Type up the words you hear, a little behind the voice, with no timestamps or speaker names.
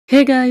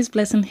Hey guys,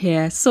 Blessing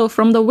here. So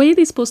from the way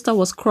this poster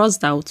was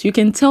crossed out, you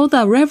can tell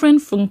that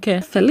Reverend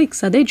Funke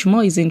Felix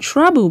Adejumo is in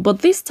trouble, but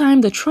this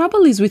time the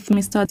trouble is with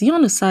Mr.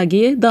 Dion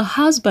Osagie, the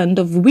husband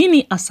of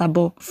Winnie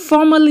Asabo,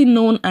 formerly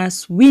known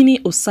as Winnie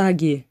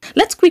Osagie.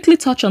 Let's quickly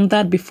touch on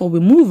that before we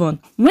move on.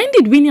 When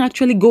did Winnie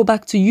actually go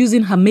back to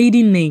using her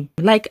maiden name?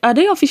 Like, are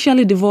they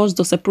officially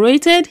divorced or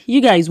separated? You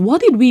guys,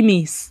 what did we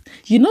miss?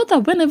 You know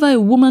that whenever a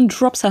woman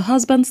drops her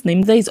husband's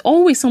name, there is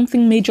always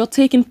something major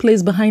taking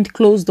place behind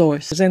closed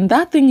doors, and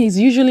that thing is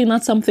usually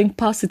not something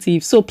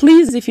positive. So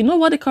please, if you know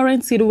what the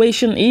current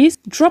situation is,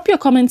 drop your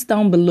comments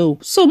down below.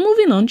 So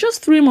moving on,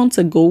 just 3 months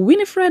ago,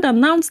 Winifred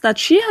announced that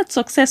she had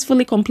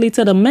successfully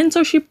completed a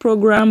mentorship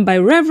program by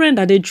Reverend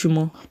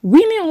Adejumo.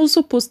 Winnie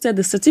also posted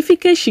the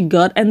certificate she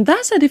got, and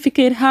that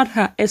certificate had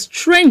her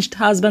estranged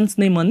husband's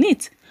name on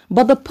it.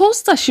 But the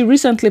poster she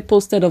recently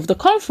posted of the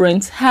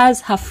conference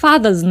has her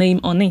father's name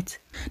on it.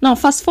 Now,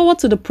 fast forward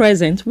to the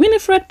present,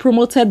 Winifred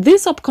promoted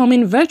this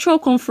upcoming virtual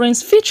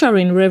conference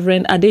featuring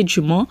Reverend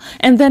Adejumo,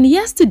 and then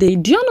yesterday,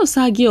 Dion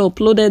Osagie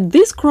uploaded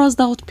these crossed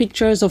out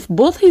pictures of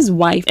both his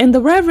wife and the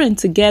Reverend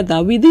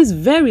together with this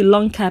very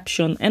long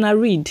caption, and I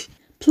read,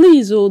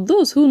 "Please,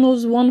 those who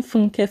knows one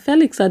Funke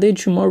Felix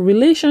Adejumo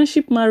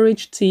relationship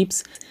marriage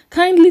tips,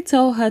 kindly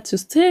tell her to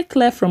stay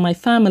clear from my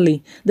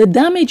family. The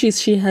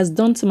damages she has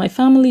done to my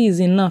family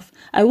is enough.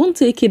 I won't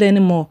take it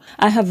anymore.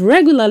 I have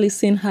regularly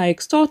seen her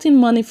extorting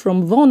money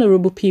from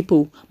vulnerable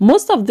people.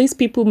 Most of these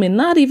people may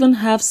not even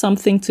have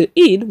something to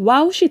eat,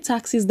 while she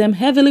taxes them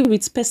heavily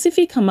with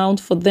specific amount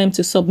for them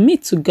to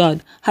submit to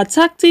God. Her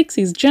tactics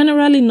is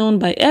generally known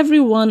by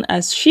everyone,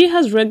 as she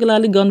has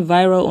regularly gone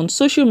viral on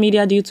social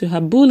media due to her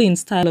bullying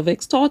style of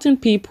extorting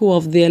people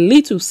of their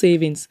little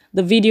savings.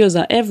 The videos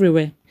are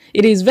everywhere.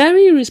 It is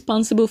very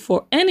irresponsible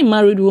for any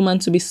married woman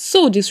to be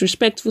so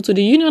disrespectful to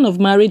the union of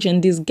marriage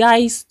and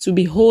disguised to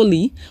be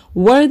holy,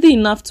 worthy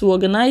enough to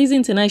organize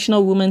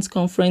International Women's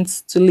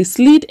Conference to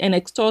mislead and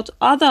extort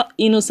other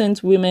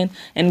innocent women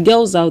and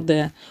girls out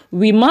there.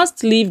 We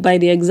must live by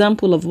the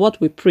example of what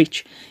we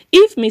preach.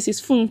 If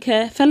Mrs.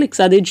 Funke Felix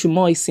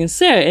Adejumo is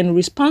sincere and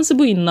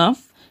responsible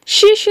enough,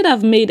 she should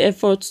have made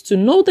efforts to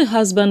know the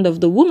husband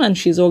of the woman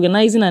she's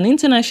organizing an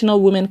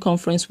International Women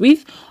Conference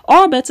with,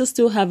 or better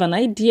still have an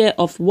idea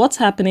of what's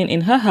happening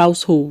in her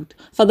household.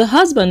 For the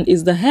husband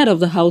is the head of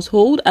the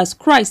household, as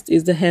Christ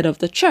is the head of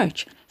the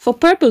church. For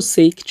purpose's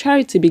sake,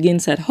 charity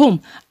begins at home.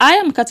 I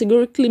am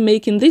categorically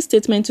making this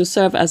statement to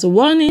serve as a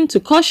warning to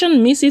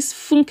caution Mrs.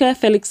 Funke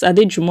Felix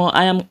Adejumo.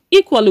 I am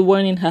equally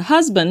warning her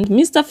husband,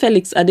 Mr.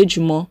 Felix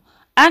Adejumo,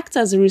 act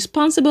as a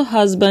responsible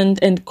husband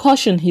and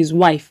caution his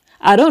wife.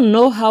 I don't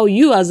know how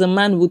you as a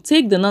man would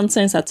take the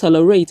nonsense I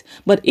tolerate,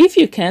 but if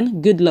you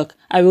can, good luck.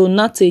 I will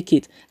not take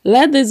it.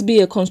 Let this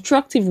be a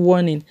constructive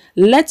warning.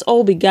 Let's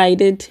all be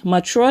guided,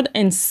 matured,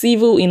 and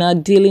civil in our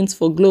dealings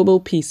for global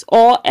peace,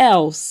 or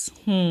else.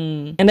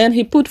 And then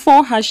he put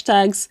 4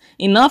 hashtags,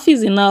 enough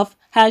is enough,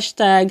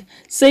 hashtag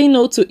say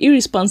no to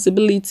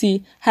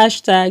irresponsibility,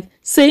 hashtag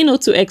say no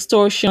to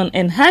extortion,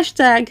 and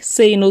hashtag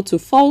say no to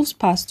false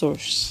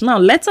pastors. Now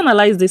let's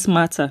analyze this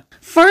matter.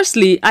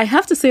 Firstly, I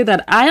have to say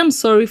that I am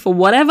sorry for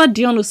whatever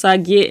Dion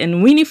Osagie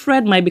and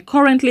Winifred might be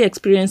currently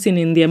experiencing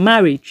in their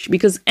marriage,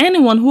 because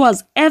anyone who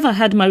has ever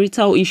had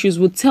marital issues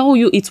would tell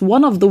you it's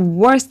one of the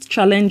worst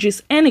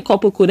challenges any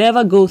couple could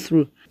ever go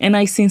through. And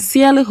I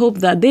sincerely hope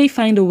that they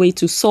find a way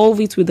to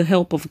solve it with the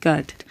help of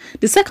God.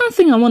 The second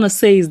thing I want to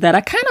say is that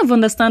I kind of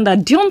understand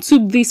that Dion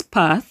took this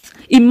path.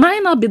 It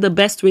might not be the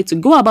best way to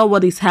go about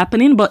what is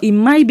happening, but it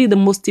might be the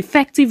most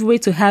effective way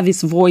to have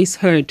his voice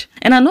heard.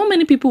 And I know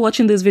many people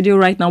watching this video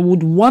right now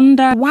would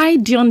wonder why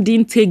Dion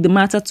didn't take the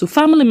matter to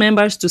family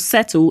members to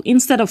settle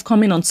instead of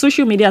coming on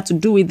social media to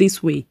do it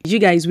this way. You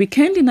guys, we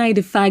can't deny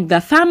the fact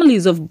that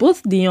families of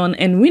both Dion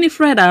and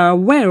Winifred are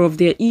aware of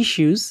their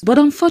issues, but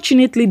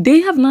unfortunately they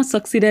have not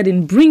succeeded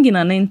in bringing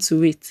an end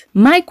to it.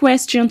 My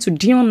question to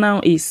Dion now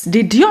is,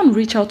 did Dion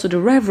reach out to the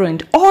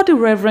Reverend or the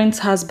Reverend's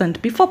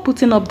husband before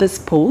putting up this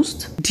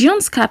post?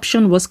 Dion's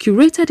caption was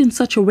curated in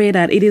such a way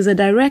that it is a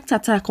direct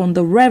attack on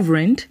the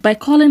Reverend by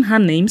calling her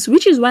names,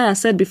 which is why I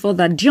said before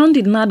that Dion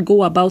did not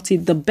go about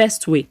it the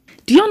best way.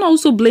 Dion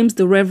also blames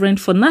the Reverend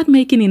for not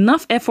making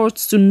enough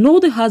efforts to know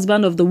the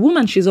husband of the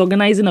woman she's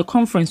organizing a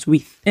conference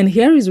with. And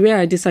here is where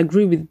I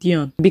disagree with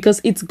Dion,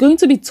 because it's going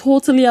to be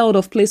totally out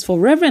of place for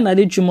Reverend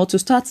Adejumo to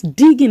start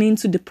digging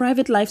into the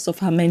private lives of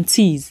her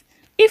mentees.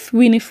 If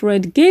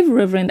Winifred gave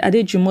Reverend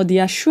Adejumo the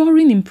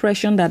assuring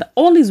impression that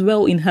all is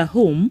well in her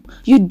home,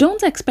 you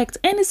don't expect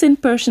any sane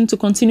person to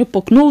continue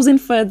poke-nosing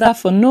further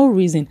for no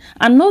reason.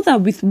 And know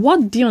that with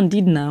what Dion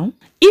did now,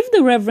 if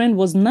the Reverend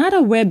was not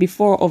aware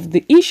before of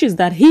the issues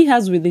that he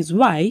has with his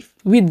wife,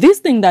 with this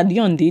thing that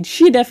Dion did,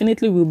 she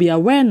definitely will be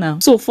aware now.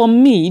 So for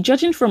me,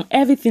 judging from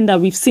everything that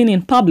we've seen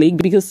in public,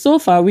 because so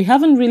far we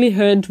haven't really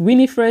heard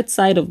Winifred's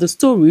side of the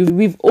story,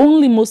 we've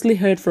only mostly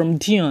heard from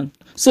Dion.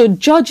 So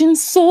judging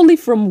solely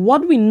from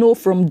what we know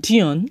from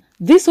Dion,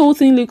 This whole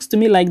thing looks to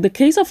me like the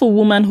case of a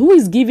woman who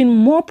is giving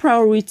more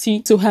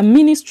priority to her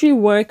ministry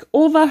work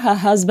over her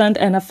husband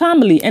and her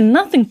family, and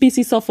nothing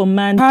pisses off a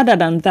man harder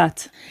than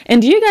that.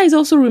 And do you guys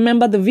also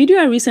remember the video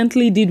I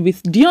recently did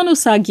with Dion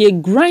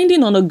Osagie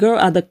grinding on a girl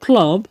at the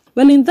club?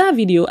 Well, in that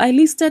video, I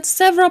listed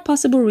several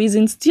possible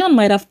reasons Dion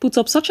might have put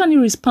up such an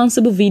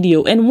irresponsible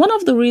video, and one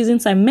of the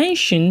reasons I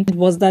mentioned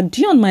was that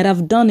Dion might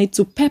have done it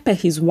to pepper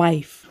his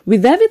wife.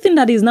 With everything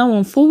that is now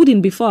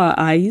unfolding before our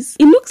eyes,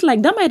 it looks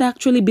like that might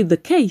actually be the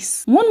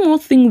case. One more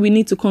thing we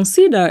need to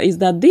consider is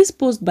that this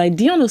post by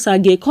Dion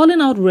Osagie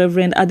calling out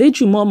Reverend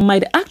Adejumo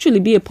might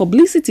actually be a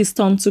publicity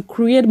stunt to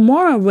create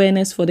more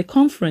awareness for the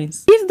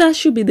conference. If that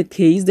should be the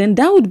case, then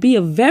that would be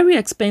a very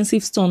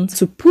expensive stunt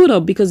to put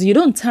up, because you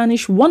don't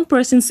tarnish one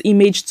person's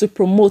image to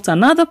promote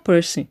another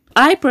person.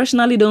 I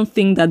personally don't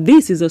think that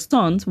this is a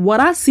stunt. What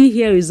I see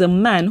here is a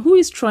man who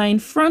is trying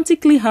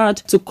frantically hard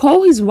to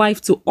call his wife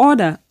to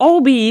order,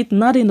 albeit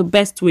not in the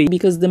best way,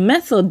 because the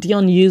method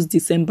Dion used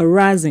is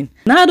embarrassing.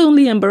 Not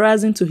only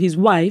embarrassing to his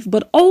wife,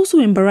 but also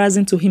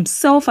embarrassing to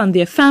himself and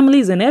their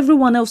families and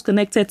everyone else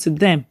connected to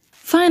them.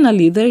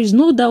 Finally, there is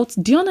no doubt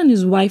Dion and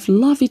his wife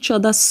love each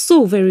other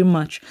so very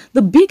much.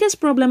 The biggest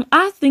problem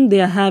I think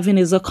they are having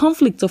is a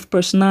conflict of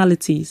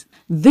personalities.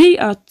 They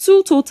are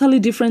two totally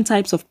different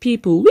types of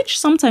people, which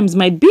sometimes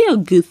might be a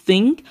good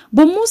thing,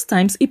 but most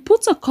times it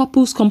puts a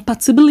couple's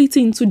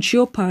compatibility into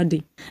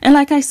jeopardy. And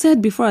like I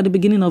said before at the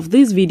beginning of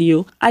this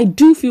video, I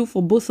do feel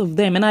for both of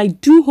them, and I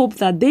do hope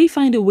that they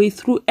find a way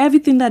through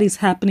everything that is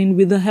happening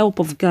with the help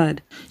of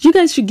God. You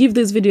guys should give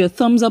this video a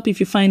thumbs up if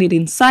you find it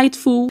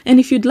insightful, and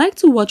if you'd like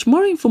to watch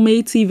more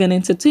informative and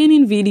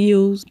entertaining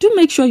videos, do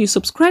make sure you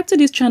subscribe to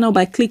this channel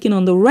by clicking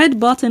on the red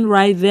button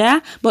right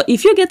there. But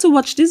if you get to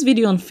watch this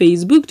video on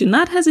Facebook, do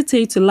not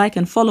hesitate to like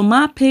and follow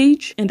my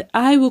page, and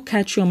I will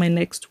catch you on my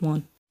next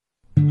one.